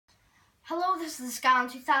Hello, this is the Scan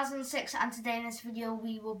 2006, and today in this video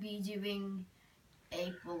we will be doing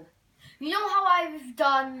April. You know how I've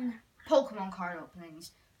done Pokemon card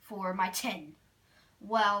openings for my tin?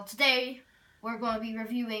 Well, today we're going to be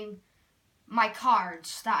reviewing my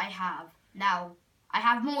cards that I have. Now, I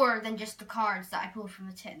have more than just the cards that I pulled from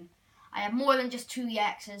the tin. I have more than just 2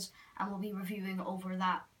 EXs, and we'll be reviewing over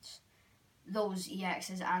those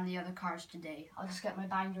EXs and the other cards today. I'll just get my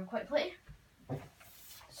binder quickly.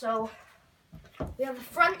 So, we have the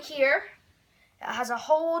front here. It has a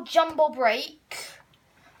whole jumbo break.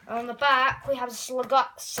 And on the back, we have a Solgario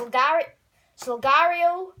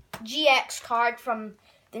GX card from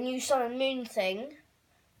the new Sun and Moon thing.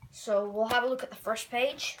 So we'll have a look at the first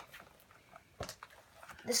page.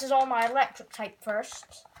 This is all my electric type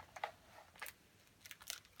first.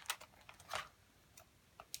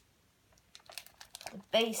 The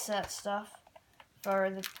base set stuff for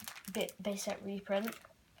the base set reprint.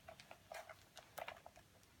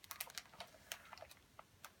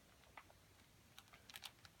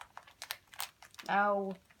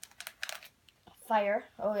 Now, fire.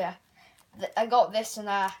 Oh yeah, I got this in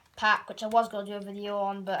a pack, which I was going to do a video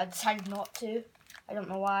on, but I decided not to. I don't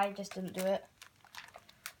know why, I just didn't do it.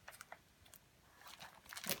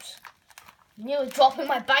 Oops. I'm nearly dropping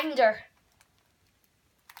my binder.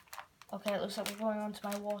 Okay, it looks like we're going on to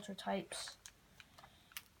my water types.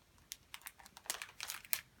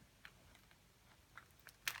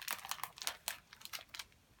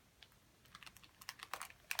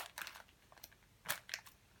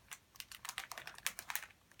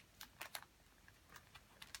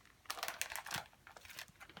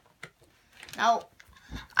 Now,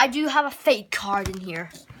 I do have a fake card in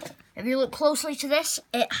here. If you look closely to this,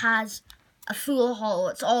 it has a full holo.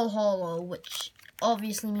 It's all holo, which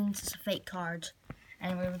obviously means it's a fake card.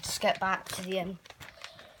 Anyway, we'll just get back to the end.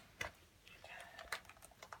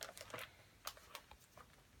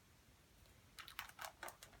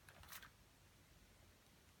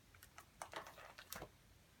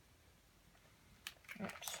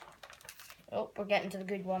 Oops. Oh, we're getting to the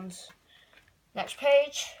good ones. Next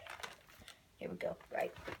page. Here we go,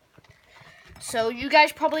 right. So you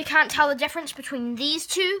guys probably can't tell the difference between these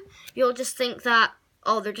two. You'll just think that,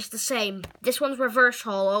 oh, they're just the same. This one's reverse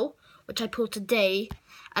holo, which I pulled today.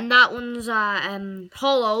 And that one's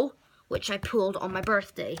holo, which I pulled on my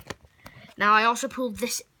birthday. Now, I also pulled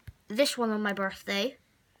this one on my birthday.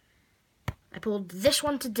 I pulled this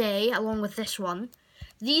one today, along with this one.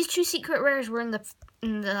 These two secret rares were in the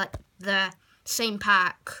same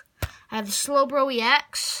pack. I have the Slowbro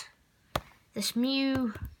EX. This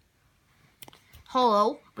Mew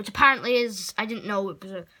holo, which apparently is, I didn't know it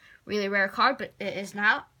was a really rare card, but it is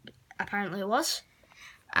now. Apparently it was.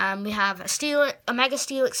 We have a Mega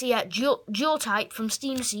Steelix EX dual type from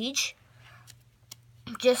Steam Siege.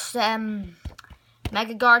 Just Mega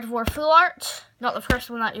Gardevoir full art. Not the first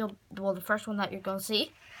one that the first one that you're going to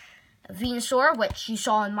see. A Venusaur, which you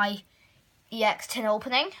saw in my EX tin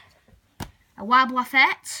opening. A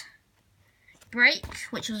Wobbuffet break,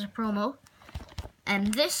 which was a promo.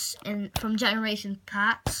 And this from Generations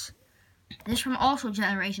packs. This from also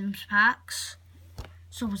Generations packs.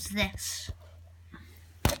 So was this.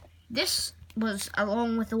 This was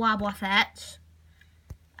along with the Wobbuffet.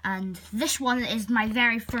 And this one is my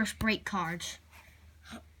very first break card.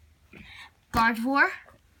 Gardevoir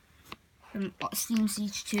from Steam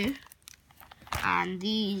Siege 2. And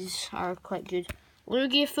these are quite good.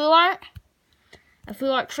 Lugia full art. A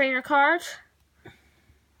full art trainer card.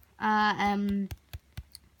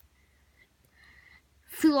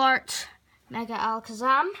 Full art Mega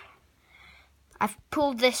Alakazam. I've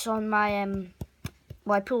pulled this on my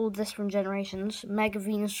I pulled this from Generations. Mega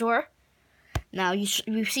Venusaur. Now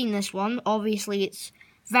you've seen this one. Obviously, it's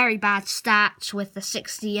very bad stats with the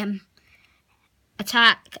 60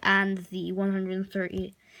 attack and the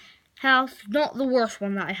 130 health. Not the worst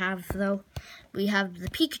one that I have though. We have the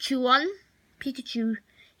Pikachu one, Pikachu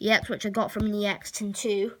EX, which I got from an EX Tin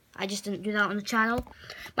 2. I just didn't do that on the channel.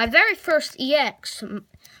 My very first EX,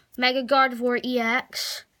 Mega Gardevoir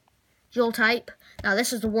EX, dual type. Now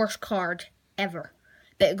this is the worst card ever,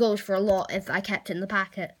 but it goes for a lot if I kept it in the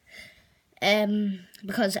packet.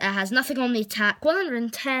 Because it has nothing on the attack,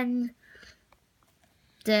 110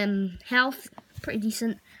 health, pretty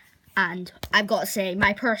decent. And I've got to say,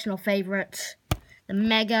 my personal favourite, the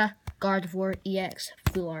Mega Gardevoir EX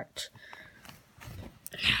full art.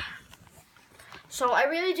 So I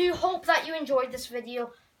really do hope that you enjoyed this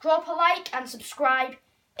video. Drop a like and subscribe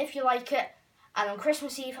if you like it. And on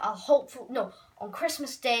Christmas Eve, on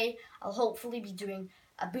Christmas Day, I'll hopefully be doing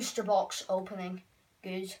a booster box opening.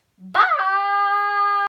 Goodbye!